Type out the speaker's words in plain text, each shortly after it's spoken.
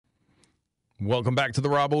Welcome back to the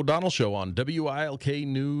Rob O'Donnell Show on WILK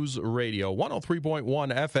News Radio,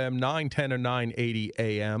 103.1 FM, 910 or 980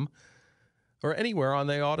 AM, or anywhere on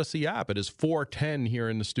the Odyssey app. It is 4:10 here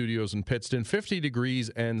in the studios in Pittston, 50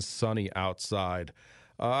 degrees and sunny outside.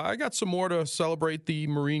 I got some more to celebrate the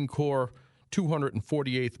Marine Corps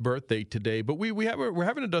 248th birthday today, but we're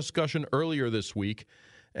having a discussion earlier this week,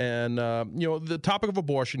 and the topic of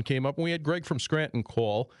abortion came up, and we had Greg from Scranton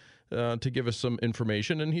call to give us some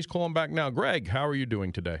information, and he's calling back now. Greg, how are you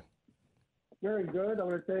doing today? Very good. I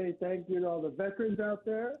want to say thank you to all the veterans out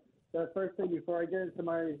there. That's the first thing before I get into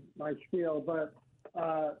my spiel. But,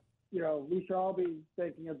 we should all be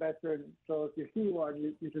thanking a veteran. So if you see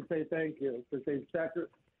one, you should say thank you. Because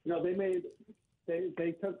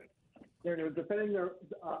they're defending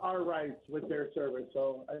our rights with their service.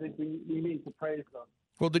 So I think we need to praise them.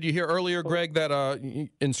 Well, did you hear earlier, Greg, that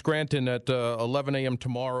in Scranton at 11 a.m.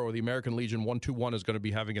 tomorrow, the American Legion 121 is going to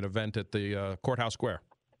be having an event at the Courthouse Square?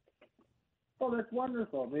 Oh, that's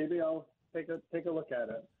wonderful. Maybe I'll take a look at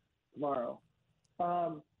it tomorrow.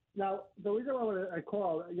 Now, the reason why I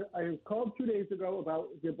called 2 days ago about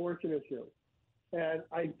the abortion issue, and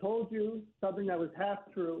I told you something that was half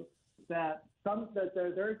true, that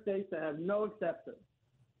there are states that have no exceptions.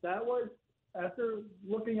 That was after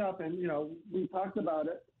looking up, and we talked about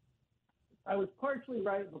it. I was partially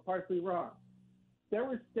right but partially wrong. There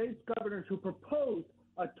were state governors who proposed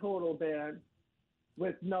a total ban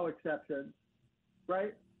with no exceptions,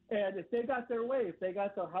 right? And if they got their way, if they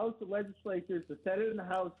got the House of Legislatures, the Senate and the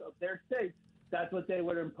House of their states, that's what they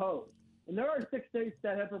would impose. And there are six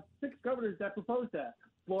governors that proposed that.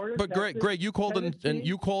 Florida, but Texas, Greg, you called Tennessee. and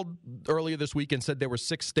you called earlier this week and said there were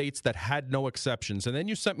 6 states that had no exceptions, and then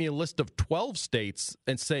you sent me a list of 12 states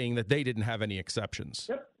and saying that they didn't have any exceptions.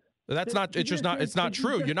 Yep. That's not. It's just not. It's not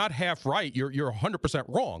true. You're not half right. You're 100%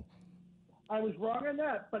 wrong. I was wrong on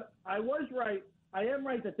that, but I was right. I am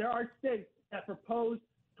right that there are states that propose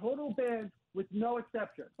total bans with no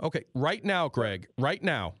exception. Okay, right now, Greg. Right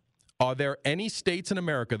now. Are there any states in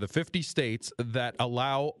America, the 50 states, that don't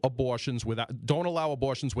allow abortions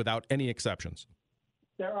without any exceptions?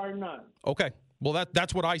 There are none. Okay. Well,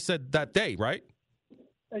 that's what I said that day, right?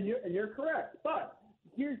 And you're correct. But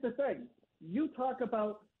here's the thing. You talk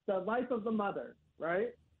about the life of the mother,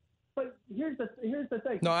 right? But here's the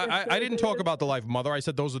thing. No, I didn't talk about the life of mother. I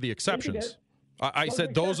said those are the exceptions. I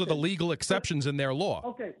said those are the legal exceptions in their law.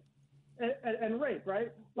 Okay. And rape,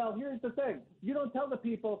 right? Well, here's the thing. You don't tell the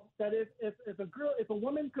people that if a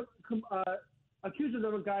woman accuses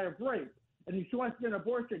of a guy of rape and she wants to get an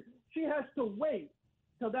abortion, she has to wait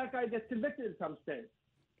till that guy gets convicted in some states.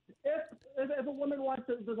 If a woman wants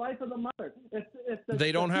the life of the mother,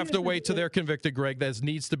 they don't have to wait till they're convicted, Greg. There's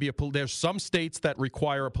some states that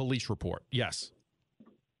require a police report. Yes.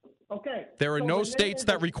 Okay. There are no states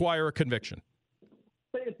that require a conviction.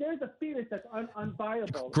 But if there's a fetus that's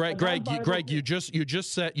unviable, Greg, you just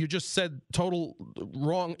said total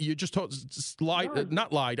wrong. You just lied,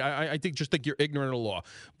 not lied. I think you're ignorant of the law.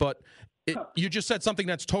 But you just said something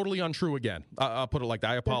that's totally untrue again. I'll put it like that.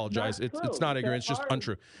 I apologize. It's not ignorant. It's just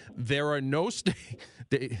untrue. There are no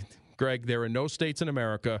Greg, there are no states in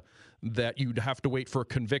America that you'd have to wait for a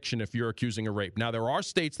conviction if you're accusing a rape. Now, there are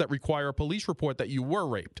states that require a police report that you were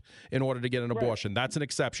raped in order to get an abortion. That's an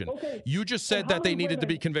exception. Okay. You just said that they needed to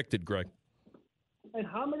be convicted, Greg. And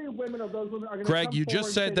how many women of those women are going to Greg, you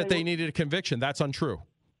just said that they needed a conviction. That's untrue.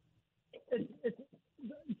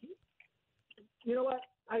 You know what?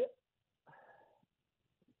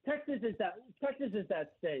 Texas is that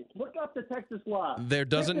state. Look up the Texas law. There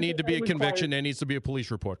doesn't need to be a conviction. There needs to be a police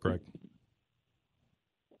report, Greg.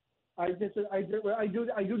 I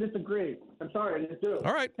do disagree. I'm sorry, I just do.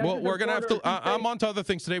 All right. Well, we're going to have to. I'm on to other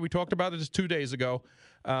things today. We talked about it just 2 days ago.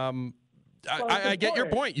 I get your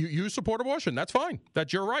point. You support abortion. That's fine.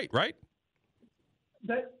 That's your right, right?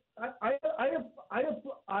 I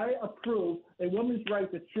approve a woman's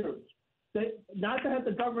right to choose. Not to have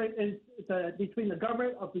the government between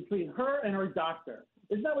her and her doctor.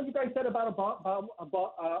 Isn't that what you guys said about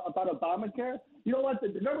Obamacare? You know what?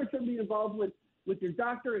 The government shouldn't be involved with your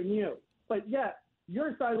doctor and you. But yet,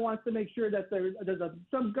 your side wants to make sure that there's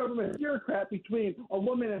some government bureaucrat between a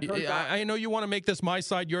woman and her doctor. I know you want to make this my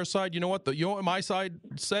side, your side. You know what my side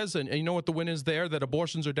says, and you know what the win is there? That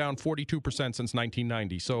abortions are down 42% since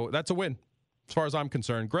 1990. So that's a win. As far as I'm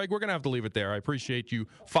concerned, Greg, we're going to have to leave it there. I appreciate you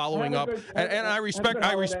following up, and I respect.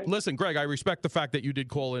 Listen, Greg, I respect the fact that you did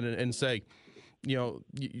call in and say, to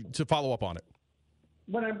follow up on it.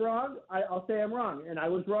 When I'm wrong, I'll say I'm wrong, and I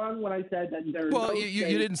was wrong when I said that there. Well,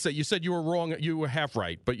 you didn't say. You said you were wrong. You were half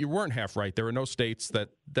right, but you weren't half right. There are no states that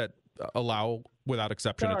allow without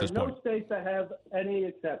exception There at are this point. no states that have any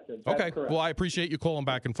exceptions. That's Okay. correct. Well, I appreciate you calling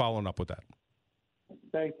back and following up with that.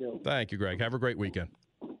 Thank you. Thank you, Greg. Have a great weekend.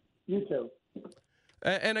 You too.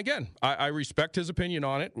 And again, I respect his opinion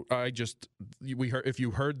on it. If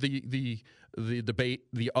you heard the debate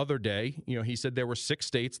the other day, he said there were 6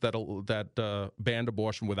 states that banned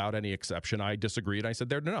abortion without any exception. I disagreed. I said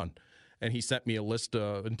there are none. And he sent me a list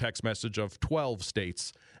in text message of 12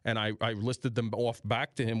 states, and I listed them off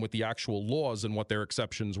back to him with the actual laws and what their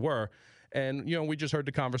exceptions were. And, we just heard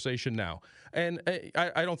the conversation now. And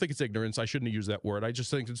I don't think it's ignorance. I shouldn't have used that word. I just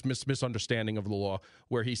think it's misunderstanding of the law,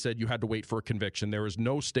 where he said you had to wait for a conviction. There is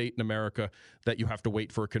no state in America that you have to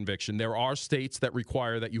wait for a conviction. There are states that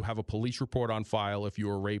require that you have a police report on file if you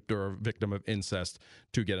were raped or a victim of incest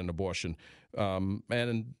to get an abortion.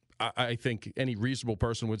 And I think any reasonable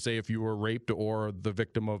person would say if you were raped or the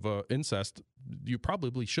victim of incest, you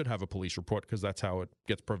probably should have a police report, because that's how it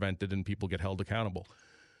gets prevented and people get held accountable.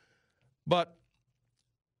 But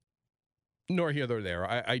nor here nor there.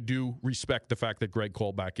 I do respect the fact that Greg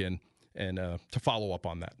called back in and to follow up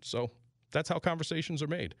on that. So that's how conversations are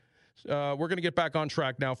made. We're going to get back on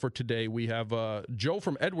track now for today. We have Joe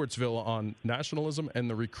from Edwardsville on nationalism and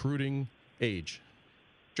the recruiting age.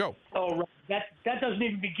 Joe. Oh, right. That doesn't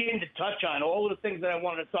even begin to touch on all of the things that I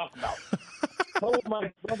wanted to talk about. Told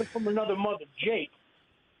my brother from another mother, Jake,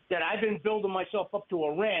 that I've been building myself up to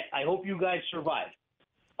a rant. I hope you guys survive.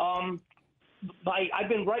 I've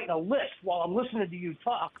been writing a list while I'm listening to you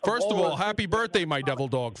talk. First of all, happy birthday, my devil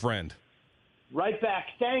dog friend. Right back.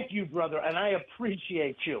 Thank you, brother, and I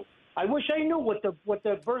appreciate you. I wish I knew what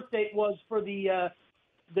the birth date was for the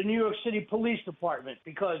New York City Police Department,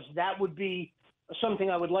 because that would be something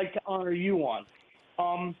I would like to honor you on.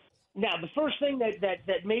 Now, the first thing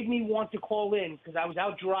that made me want to call in, because I was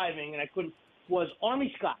out driving and I couldn't, was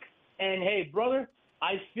Army Scott. And, hey, brother,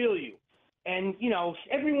 I feel you. And,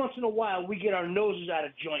 every once in a while we get our noses out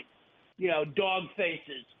of joint. Dog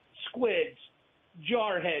faces, squids,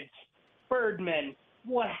 jarheads, birdmen,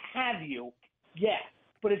 what have you. Yeah,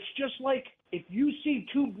 but it's just like if you see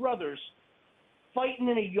 2 brothers fighting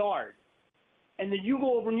in a yard, and then you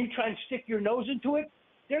go over and you try and stick your nose into it,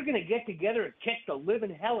 they're going to get together and kick the living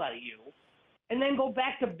hell out of you and then go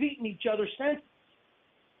back to beating each other senseless.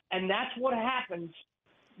 And that's what happens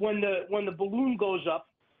when the balloon goes up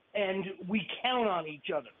and we count on each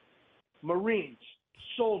other. Marines,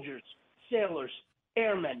 soldiers, sailors,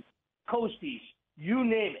 airmen, coasties, you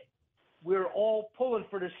name it. We're all pulling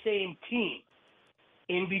for the same team.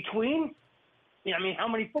 In between, how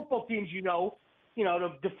many football teams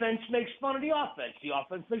the defense makes fun of the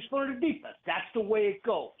offense makes fun of the defense. That's the way it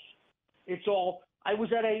goes. It's all. I was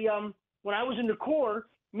at when I was in the Corps,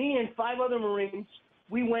 me and 5 other Marines,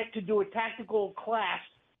 we went to do a tactical class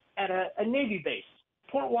at a Navy base,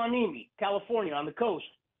 Port Hueneme, California, on the coast.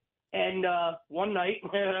 And one night,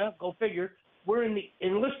 go figure, we're in the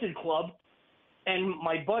enlisted club, and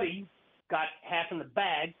my buddy got half in the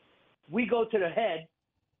bag. We go to the head,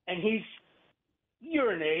 and he's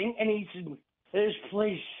urinating, and he said, "This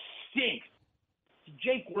place stinks."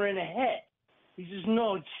 Jake, we're in the head. He says,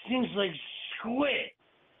 "No, it stinks like squid."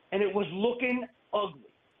 And it was looking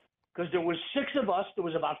ugly, because there was 6 of us. There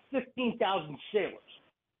was about 15,000 sailors.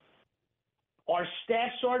 Our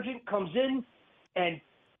staff sergeant comes in and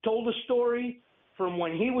told a story from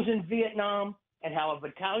when he was in Vietnam and how a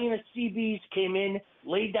battalion of Seabees came in,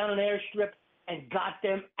 laid down an airstrip, and got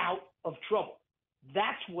them out of trouble.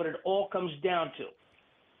 That's what it all comes down to.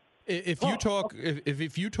 If you talk,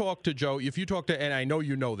 if you talk to Joe, if you talk to, and I know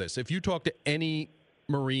you know this, if you talk to any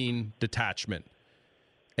Marine detachment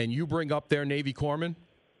and you bring up their Navy corpsman,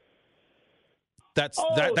 that's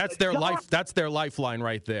their life. That's their lifeline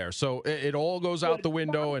right there. So it all goes out the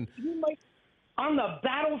window. And on the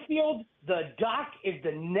battlefield, the doc is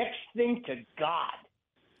the next thing to God.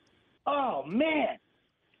 Oh man,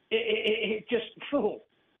 it just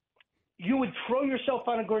you would throw yourself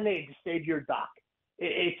on a grenade to save your doc.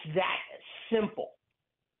 It's that simple.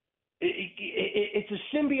 It's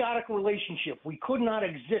a symbiotic relationship. We could not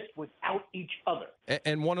exist without each other.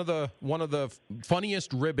 And one of the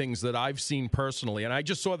funniest ribbings that I've seen personally, and I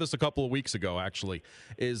just saw this a couple of weeks ago actually,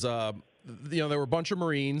 is there were a bunch of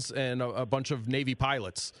Marines and a bunch of Navy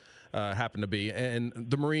pilots happened to be, and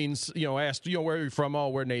the Marines asked where are you from? Oh,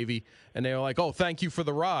 we're Navy, and they were like, oh, thank you for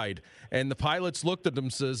the ride. And the pilots looked at them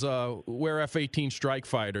and says, we're F-18 strike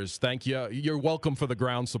fighters. Thank you. You're welcome for the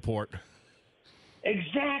ground support.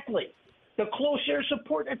 Exactly. The close air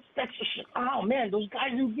support, that's oh man, those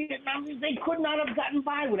guys in Vietnam, they could not have gotten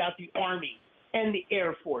by without the Army and the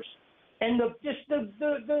Air Force and the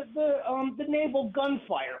naval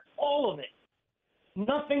gunfire, all of it.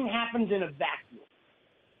 Nothing happens in a vacuum.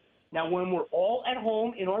 Now, when we're all at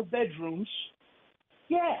home in our bedrooms,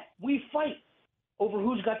 yeah, we fight over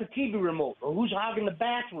who's got the TV remote or who's hogging the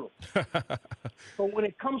bathroom. But when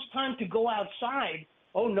it comes time to go outside,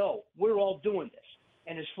 oh, no, we're all doing this.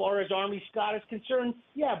 And as far as Army Scott is concerned,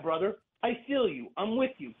 yeah, brother, I feel you. I'm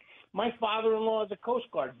with you. My father-in-law is a Coast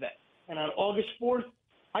Guard vet. And on August 4th,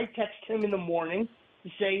 I text him in the morning to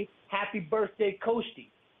say, happy birthday, Coastie.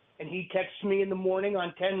 And he texts me in the morning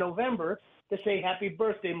on 10 November to say, happy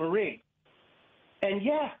birthday, Marine. And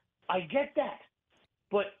yeah, I get that.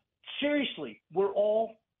 But seriously, we're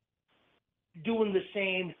all doing the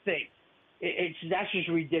same thing. That's just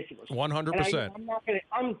ridiculous. 100%.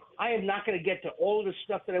 I am not gonna get to all of the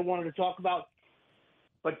stuff that I wanted to talk about,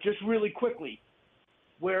 but just really quickly,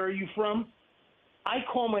 where are you from? I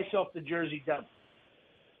call myself the Jersey Devil.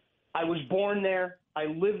 I was born there. I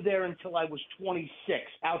lived there until I was 26,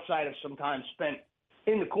 outside of some time spent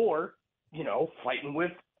in the Corps, fighting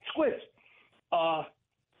with squids.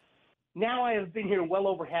 Now I have been here well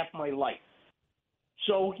over half my life.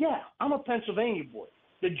 So, yeah, I'm a Pennsylvania boy.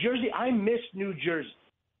 I miss New Jersey,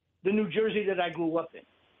 the New Jersey that I grew up in.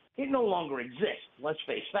 It no longer exists, let's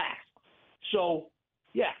face facts. So,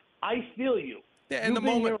 yeah, I feel you. Yeah, and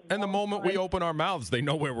the moment we open our mouths, they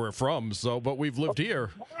know where we're from. So, but we've lived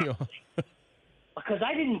here. Because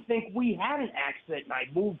I didn't think we had an accent, and I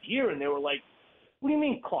moved here, and they were like, "What do you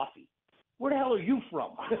mean coffee? Where the hell are you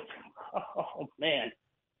from?" Oh man,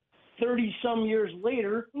 30-some years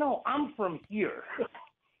later, no, I'm from here.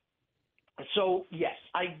 So yes,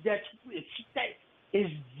 is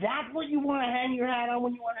that what you want to hang your hat on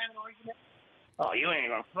when you want to have an argument? Oh, you ain't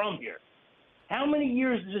even from here. How many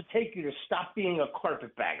years does it take you to stop being a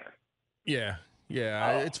carpetbagger? Yeah,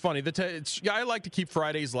 it's funny. I like to keep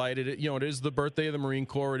Fridays light. It is the birthday of the Marine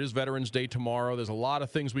Corps. It is Veterans Day tomorrow. There's a lot of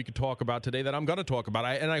things we could talk about today that I'm going to talk about.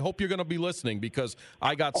 And I hope you're going to be listening because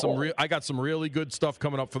I got some really good stuff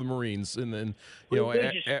coming up for the Marines, and then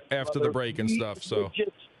after the break and stuff. So.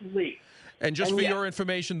 And just for your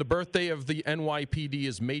information, the birthday of the NYPD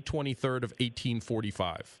is May 23rd of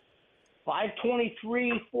 1845.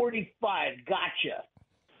 5/23/45. Gotcha.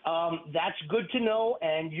 That's good to know,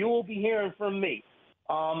 and you will be hearing from me.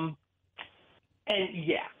 Once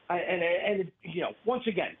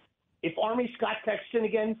again, if Army Scott texts in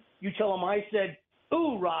again, you tell him I said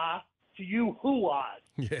 "hoorah" to you hoo-ahs.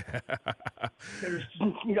 Yeah. There's,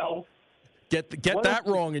 Get that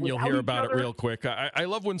wrong, and you'll hear about it real quick. I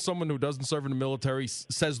love when someone who doesn't serve in the military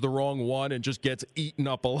says the wrong one and just gets eaten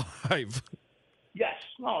up alive. Yes.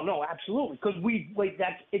 No, absolutely. Because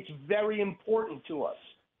it's very important to us.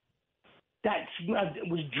 It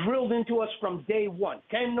was drilled into us from day one.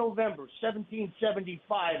 10 November,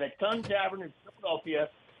 1775, at Tun Tavern in Philadelphia,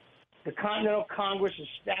 the Continental Congress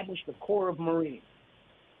established the Corps of Marines.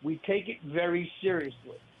 We take it very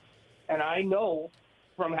seriously. And I know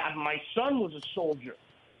from having my son was a soldier.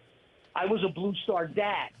 I was a Blue Star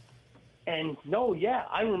dad. And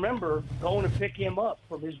I remember going to pick him up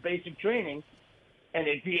from his basic training, and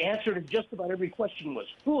the answer to just about every question was,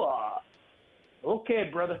 "Hoo-ah." Okay,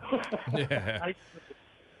 brother. Yeah.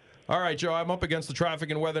 All right, Joe, I'm up against the traffic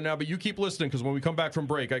and weather now, but you keep listening because when we come back from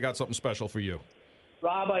break, I got something special for you.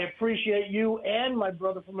 Rob, I appreciate you and my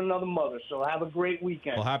brother from another mother, so have a great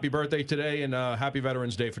weekend. Well, happy birthday today, and happy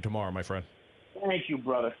Veterans Day for tomorrow, my friend. Thank you,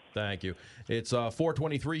 brother. Thank you. It's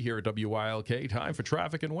 4:23 here at WILK. Time for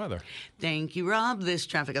traffic and weather. Thank you, Rob. This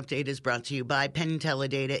traffic update is brought to you by Penn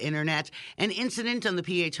Teledata Internet. An incident on the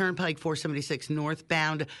PA Turnpike 476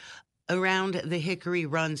 northbound around the Hickory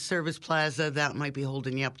Run Service Plaza. That might be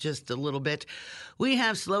holding you up just a little bit. We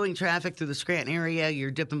have slowing traffic through the Scranton area.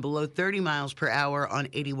 You're dipping below 30 miles per hour on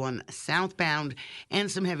 81 southbound,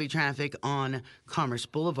 and some heavy traffic on Commerce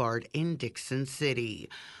Boulevard in Dixon City.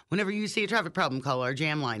 Whenever you see a traffic problem, call our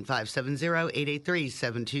jam line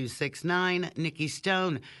 570-883-7269. Nikki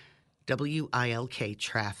Stone, WILK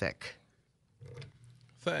Traffic.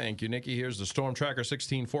 Thank you, Nikki. Here's the Storm Tracker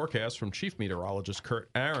 16 forecast from Chief Meteorologist Kurt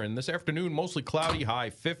Aaron. This afternoon, mostly cloudy,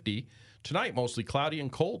 high 50. Tonight, mostly cloudy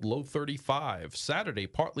and cold, low 35. Saturday,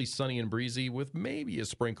 partly sunny and breezy with maybe a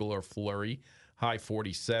sprinkle or flurry, high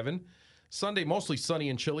 47. Sunday, mostly sunny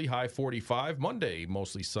and chilly, high 45. Monday,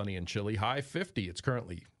 mostly sunny and chilly, high 50. It's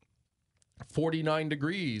currently 49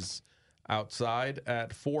 degrees outside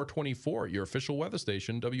at 424. Your official weather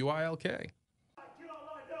station, WILK.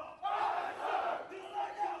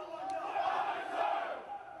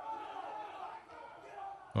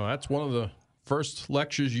 Well, that's one of the first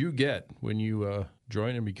lectures you get when you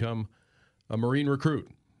join and become a Marine recruit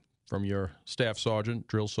from your staff sergeant,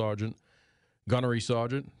 drill sergeant, gunnery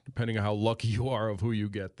sergeant, depending on how lucky you are of who you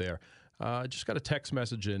get there. Just got a text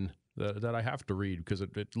message in that I have to read because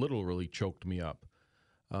it literally choked me up.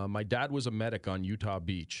 My dad was a medic on Utah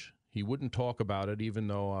Beach. He wouldn't talk about it even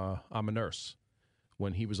though I'm a nurse.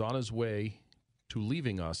 When he was on his way to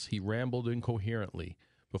leaving us, he rambled incoherently.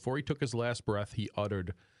 Before he took his last breath, he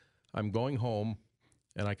uttered, "I'm going home,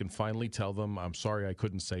 and I can finally tell them I'm sorry I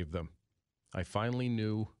couldn't save them. I finally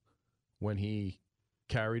knew what he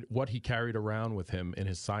carried around with him in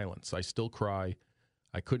his silence. I still cry.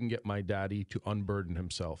 I couldn't get my daddy to unburden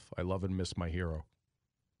himself. I love and miss my hero."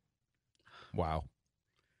 Wow.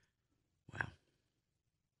 Wow.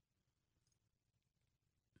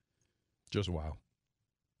 Just wow.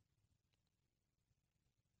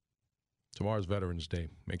 Tomorrow's Veterans Day.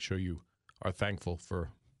 Make sure you are thankful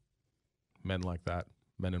for men like that,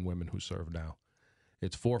 men and women who serve now.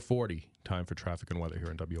 It's 4:40, time for traffic and weather here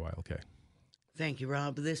in WILK. Thank you,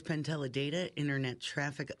 Rob. This Pentella Data Internet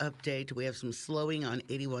traffic update. We have some slowing on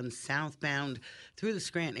 81 southbound through the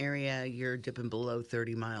Scranton area. You're dipping below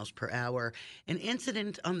 30 miles per hour. An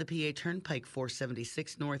incident on the PA Turnpike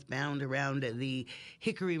 476 northbound around the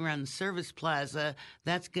Hickory Run Service Plaza.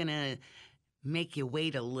 That's going to make you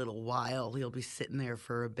wait a little while. You'll be sitting there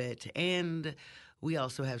for a bit. And we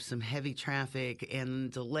also have some heavy traffic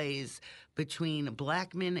and delays between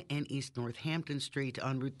Blackman and East Northampton Street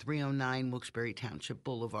on Route 309, Wilkes-Barre Township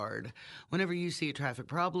Boulevard. Whenever you see a traffic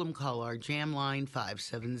problem, call our jam line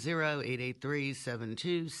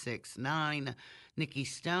 570-883-7269. Nikki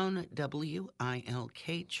Stone,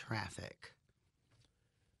 WILK Traffic.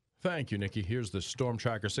 Thank you, Nikki. Here's the Storm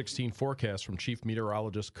Tracker 16 forecast from Chief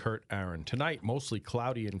Meteorologist Kurt Aaron. Tonight, mostly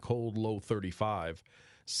cloudy and cold, low 35.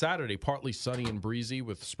 Saturday, partly sunny and breezy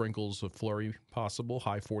with sprinkles of flurry possible,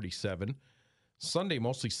 high 47. Sunday,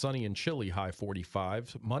 mostly sunny and chilly, high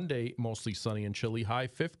 45. Monday, mostly sunny and chilly, high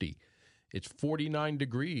 50. It's 49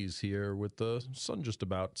 degrees here with the sun just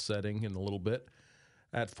about setting in a little bit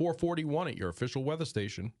at 4:41 at your official weather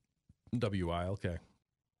station, WILK.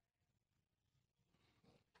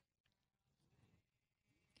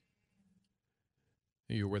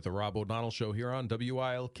 You're with the Rob O'Donnell Show here on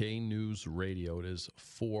WILK News Radio. It is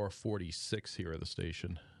 4:46 here at the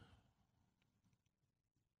station.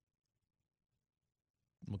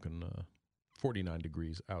 Looking 49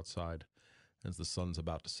 degrees outside as the sun's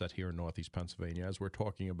about to set here in Northeast Pennsylvania. As we're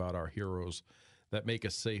talking about our heroes that make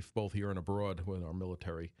us safe both here and abroad with our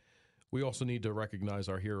military, we also need to recognize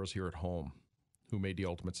our heroes here at home who made the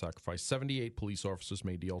ultimate sacrifice. 78 police officers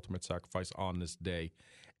made the ultimate sacrifice on this day.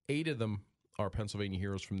 8 of them are Pennsylvania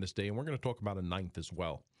heroes from this day, and we're going to talk about a 9th as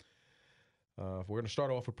well. We're going to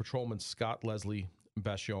start off with Patrolman Scott Leslie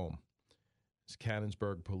Bashome. It's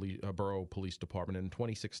Canonsburg Borough Police Department in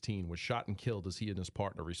 2016 was shot and killed as he and his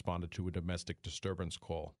partner responded to a domestic disturbance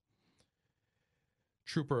call.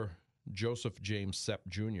 Trooper Joseph James Sepp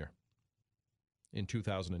Jr. in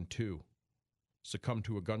 2002 succumbed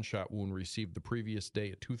to a gunshot wound received the previous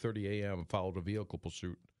day at 2:30 a.m. and followed a vehicle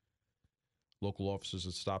pursuit. Local officers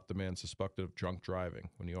had stopped the man suspected of drunk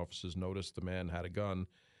driving. When the officers noticed the man had a gun,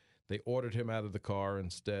 they ordered him out of the car.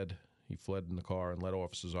 Instead, he fled in the car and led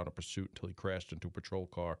officers on a pursuit until he crashed into a patrol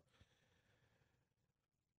car,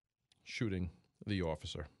 shooting the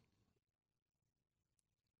officer.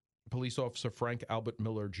 Police officer Frank Albert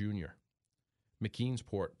Miller Jr.,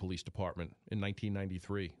 McKeansport Police Department in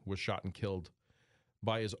 1993, was shot and killed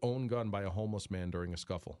by his own gun by a homeless man during a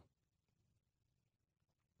scuffle.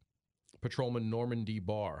 Patrolman Norman D.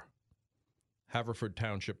 Barr, Haverford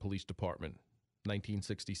Township Police Department,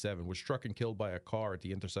 1967, was struck and killed by a car at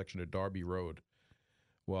the intersection of Darby Road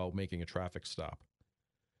while making a traffic stop.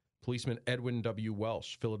 Policeman Edwin W.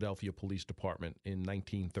 Welsh, Philadelphia Police Department, in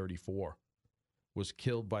 1934, was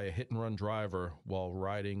killed by a hit-and-run driver while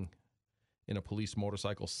riding in a police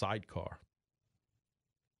motorcycle sidecar.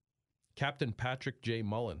 Captain Patrick J.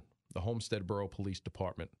 Mullen, the Homestead Borough Police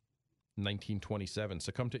Department, 1927,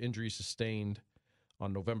 succumbed to injuries sustained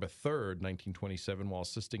on November 3rd, 1927, while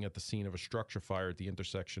assisting at the scene of a structure fire at the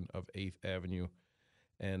intersection of 8th Avenue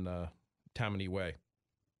and Tammany Way.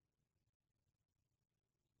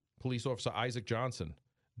 Police officer Isaac Johnson,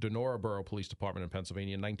 Donora Borough Police Department in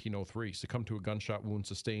Pennsylvania, in 1903, succumbed to a gunshot wound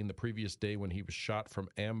sustained the previous day when he was shot from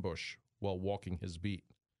ambush while walking his beat.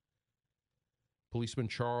 Policeman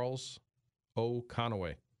Charles O.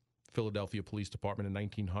 Conaway, Philadelphia Police Department, in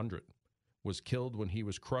 1900, was killed when he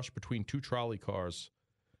was crushed between 2 trolley cars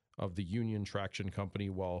of the Union Traction Company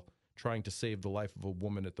while trying to save the life of a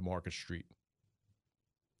woman at the Market Street.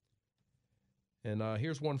 And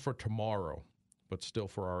here's one for tomorrow, but still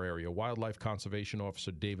for our area. Wildlife Conservation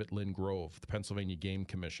Officer David Lynn Grove, the Pennsylvania Game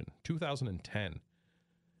Commission, 2010.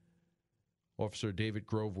 Officer David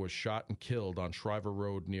Grove was shot and killed on Shriver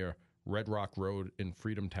Road near Red Rock Road in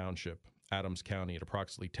Freedom Township, Adams County, at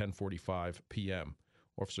approximately 10:45 p.m.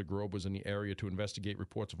 Officer Grove was in the area to investigate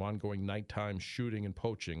reports of ongoing nighttime shooting and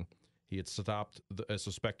poaching. He had stopped a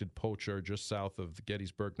suspected poacher just south of the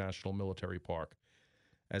Gettysburg National Military Park.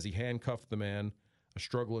 As he handcuffed the man, a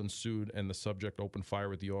struggle ensued, and the subject opened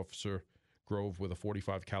fire at the officer Grove with a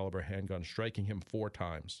 .45 caliber handgun, striking him 4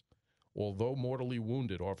 times. Although mortally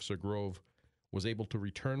wounded, Officer Grove was able to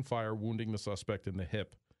return fire, wounding the suspect in the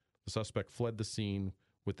hip. The suspect fled the scene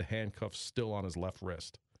with the handcuffs still on his left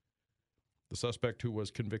wrist. The suspect, who was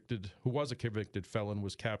a convicted felon,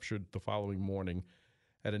 was captured the following morning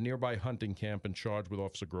at a nearby hunting camp and charged with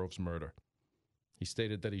Officer Grove's murder. He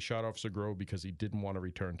stated that he shot Officer Grove because he didn't want to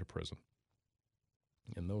return to prison.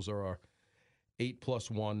 And those are our 8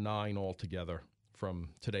 + 1, 9 altogether from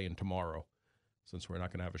today and tomorrow, since we're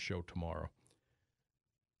not going to have a show tomorrow.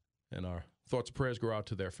 And our thoughts and prayers go out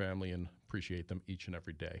to their family and appreciate them each and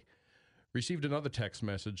every day. Received another text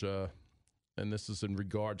message, and this is in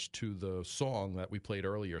regards to the song that we played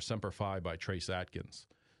earlier, Semper Fi by Trace Atkins.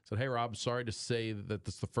 Said, "Hey, Rob, sorry to say that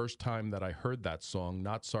this is the first time that I heard that song.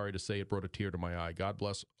 Not sorry to say it brought a tear to my eye. God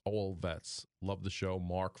bless all vets. Love the show.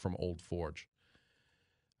 Mark from Old Forge."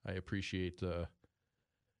 I appreciate that.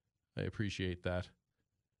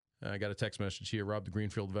 I got a text message here. Rob, the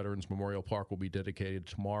Greenfield Veterans Memorial Park will be dedicated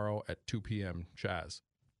tomorrow at 2 p.m. Chaz.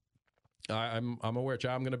 I'm aware,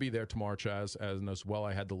 Chaz. I'm going to be there tomorrow, Chaz, as well.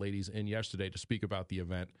 I had the ladies in yesterday to speak about the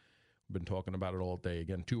event. We've been talking about it all day.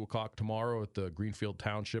 Again, 2 o'clock tomorrow at the Greenfield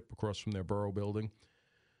Township, across from their borough building,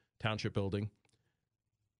 Township building,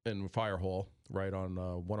 and Fire Hall, right on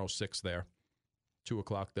 106 there. 2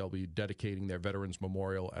 o'clock, they'll be dedicating their Veterans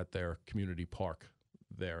Memorial at their community park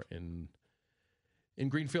there in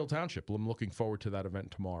Greenfield Township. I'm looking forward to that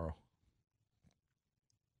event tomorrow.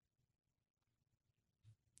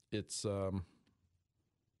 It's, I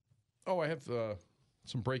have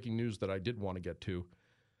some breaking news that I did want to get to.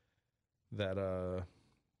 That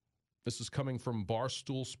this is coming from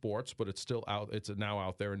Barstool Sports, but it's still out. It's now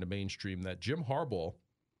out there in the mainstream that Jim Harbaugh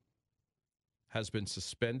has been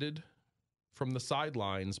suspended from the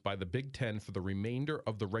sidelines by the Big Ten for the remainder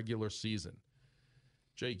of the regular season.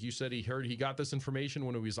 Jake, you said he got this information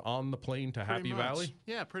when he was on the plane to Happy Valley?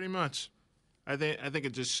 Yeah, pretty much. I think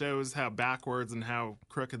it just shows how backwards and how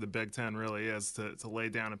crooked the Big Ten really is to lay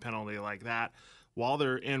down a penalty like that while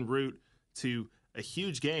they're en route to a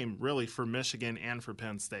huge game, really, for Michigan and for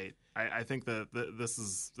Penn State. I think that this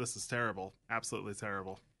is terrible, absolutely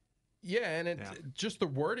terrible. Yeah, and just the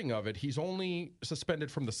wording of it, he's only suspended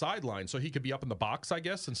from the sideline, so he could be up in the box, I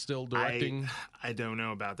guess, and still directing. I don't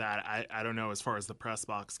know about that. I don't know as far as the press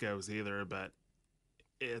box goes either, but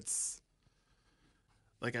it's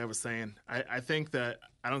like I was saying. I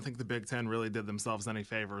don't think the Big Ten really did themselves any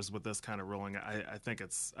favors with this kind of ruling. I think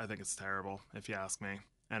it's terrible, if you ask me.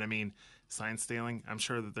 And I mean, sign stealing. I'm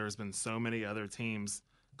sure that there's been so many other teams,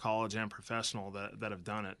 college and professional, that have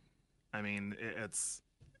done it. I mean, it's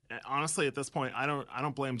honestly at this point, I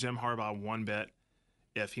don't blame Jim Harbaugh one bit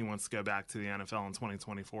if he wants to go back to the NFL in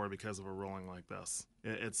 2024 because of a ruling like this.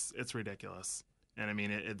 It's ridiculous. And I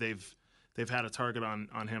mean, they've had a target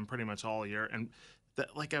on him pretty much all year. And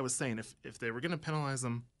like I was saying, if they were going to penalize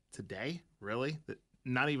him today, really,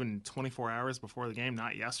 not even 24 hours before the game,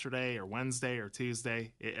 not yesterday or Wednesday or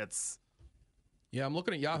Tuesday, it's. Yeah, I'm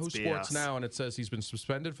looking at Yahoo Sports now, and it says he's been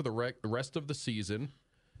suspended for the rest of the season.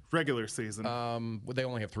 Regular season. They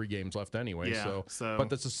only have 3 games left anyway. Yeah,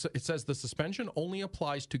 but it says the suspension only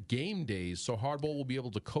applies to game days, so Harbaugh will be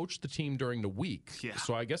able to coach the team during the week. Yeah.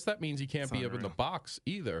 So I guess that means he can't be up in the box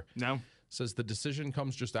either. No. Says the decision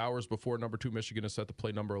comes just hours before number 2 Michigan is set to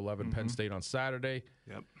play number 11 Penn State on Saturday.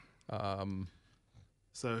 Yep.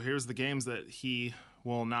 So here's the games that he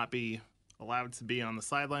will not be allowed to be on the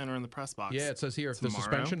sideline or in the press box. Yeah, it says here, if the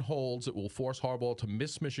suspension holds, it will force Harbaugh to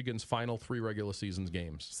miss Michigan's final 3 regular season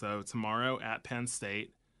games. So tomorrow at Penn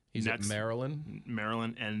State. He's at Maryland.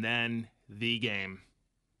 And then the game.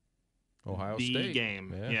 Ohio State. The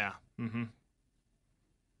game. Yeah. Mm-hmm.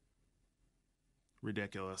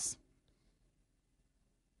 Ridiculous.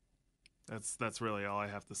 That's really all I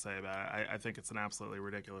have to say about it. I think it's an absolutely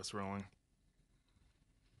ridiculous ruling.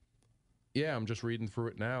 Yeah, I'm just reading through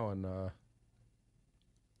it now, and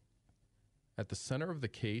at the center of the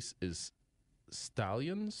case is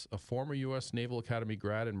Stallions, a former U.S. Naval Academy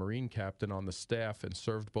grad and Marine captain on the staff, and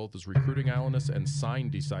served both as recruiting analyst and sign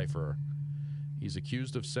decipherer. He's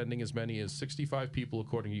accused of sending as many as 65 people,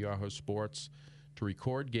 according to Yahoo Sports, to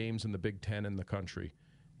record games in the Big Ten in the country.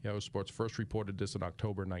 Yahoo Sports first reported this on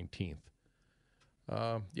October 19th.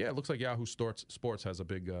 Yeah, it looks like Yahoo Sports has a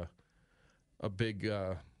big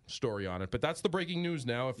story on it. But that's the breaking news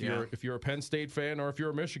now. If you're a Penn State fan or if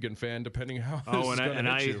you're a Michigan fan, depending how this is going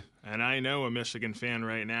to hit you. And I know a Michigan fan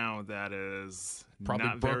right now that is probably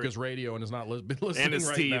not broke his radio and is not been listening and his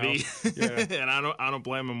right TV. now. Yeah. And I don't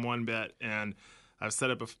blame him one bit. And I've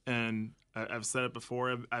said it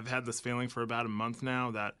before. I've had this feeling for about a month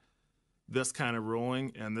now that this kind of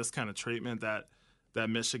ruling and this kind of treatment that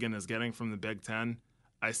Michigan is getting from the Big Ten,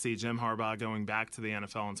 I see Jim Harbaugh going back to the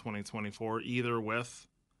NFL in 2024, either with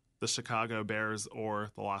the Chicago Bears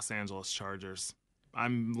or the Los Angeles Chargers.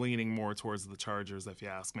 I'm leaning more towards the Chargers, if you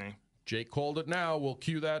ask me. Jake called it now. We'll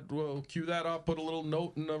cue that up, put a little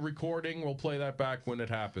note in the recording. We'll play that back when it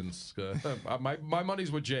happens. My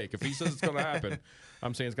money's with Jake. If he says it's going to happen,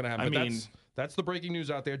 I'm saying it's going to happen. I mean, that's the breaking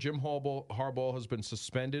news out there. Jim Harbaugh has been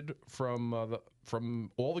suspended from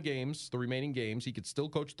all the games, the remaining games. He could still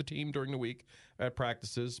coach the team during the week at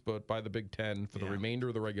practices, but by the Big Ten for the remainder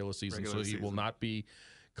of the regular season. He will not be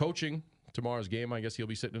coaching tomorrow's game. I guess he'll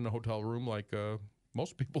be sitting in a hotel room like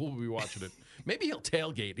most people will be watching it. Maybe he'll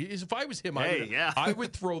tailgate. If I was him, I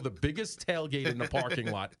would throw the biggest tailgate in the parking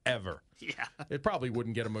lot ever. Yeah, it probably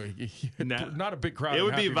wouldn't get him not a big crowd. It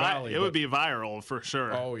would be would be viral for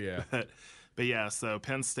sure. Oh yeah, but yeah. So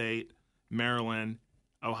Penn State, Maryland,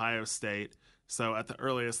 Ohio State. So at the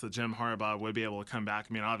earliest, the Jim Harbaugh would be able to come back.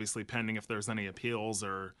 I mean, obviously pending if there's any appeals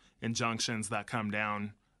or injunctions that come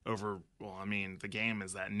down over. Well, I mean, the game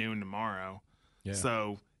is at noon tomorrow. Yeah.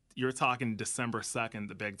 So you're talking December 2nd,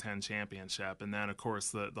 the Big Ten championship, and then, of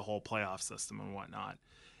course, the whole playoff system and whatnot.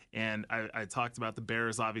 And I talked about the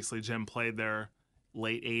Bears. Obviously, Jim played there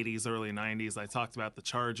late 80s, early 90s. I talked about the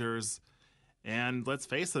Chargers. And let's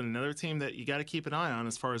face it, another team that you got to keep an eye on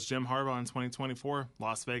as far as Jim Harbaugh in 2024,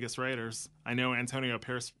 Las Vegas Raiders. I know Antonio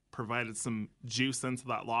Pierce provided some juice into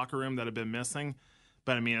that locker room that had been missing.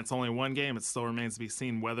 But, I mean, it's only one game. It still remains to be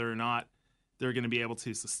seen whether or not they're going to be able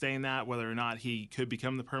to sustain that, whether or not he could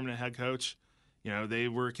become the permanent head coach. You know, they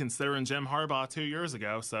were considering Jim Harbaugh 2 years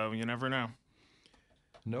ago, so you never know.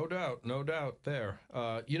 No doubt there.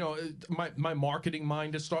 My marketing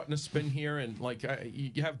mind is starting to spin here, and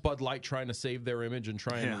you have Bud Light trying to save their image and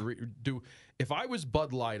trying to do. If I was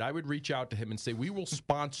Bud Light, I would reach out to him and say, "We will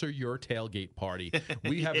sponsor your tailgate party.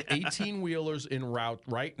 We have 18-wheelers en route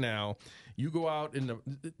right now. You go out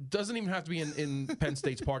it doesn't even have to be in Penn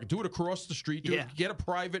State's park. Do it across the street. Get a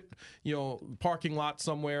private, parking lot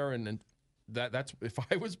somewhere, and that's if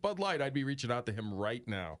I was Bud Light, I'd be reaching out to him right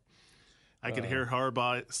now." I could hear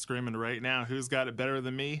Harbaugh screaming right now, "Who's got it better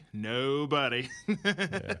than me? Nobody."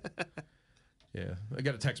 Yeah. I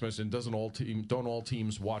got a text message. Don't all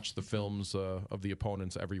teams watch the films of the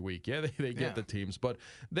opponents every week? Yeah, they get the teams, but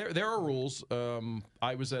there are rules.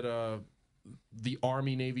 I was at the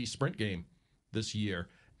Army-Navy sprint game this year,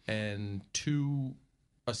 and 2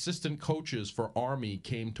 assistant coaches for Army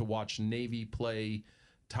came to watch Navy play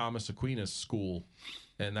Thomas Aquinas School.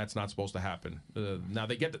 And that's not supposed to happen. Now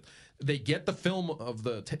they get the film of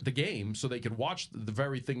the game, so they can watch the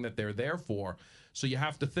very thing that they're there for. So you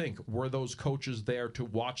have to think: were those coaches there to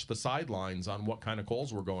watch the sidelines on what kind of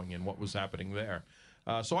calls were going in, what was happening there?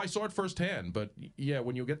 So I saw it firsthand. But yeah,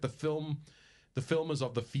 when you get the film is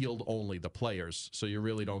of the field only, the players. So you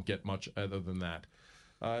really don't get much other than that.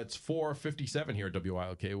 It's 4:57 here at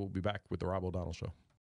WILK. We'll be back with the Rob O'Donnell Show.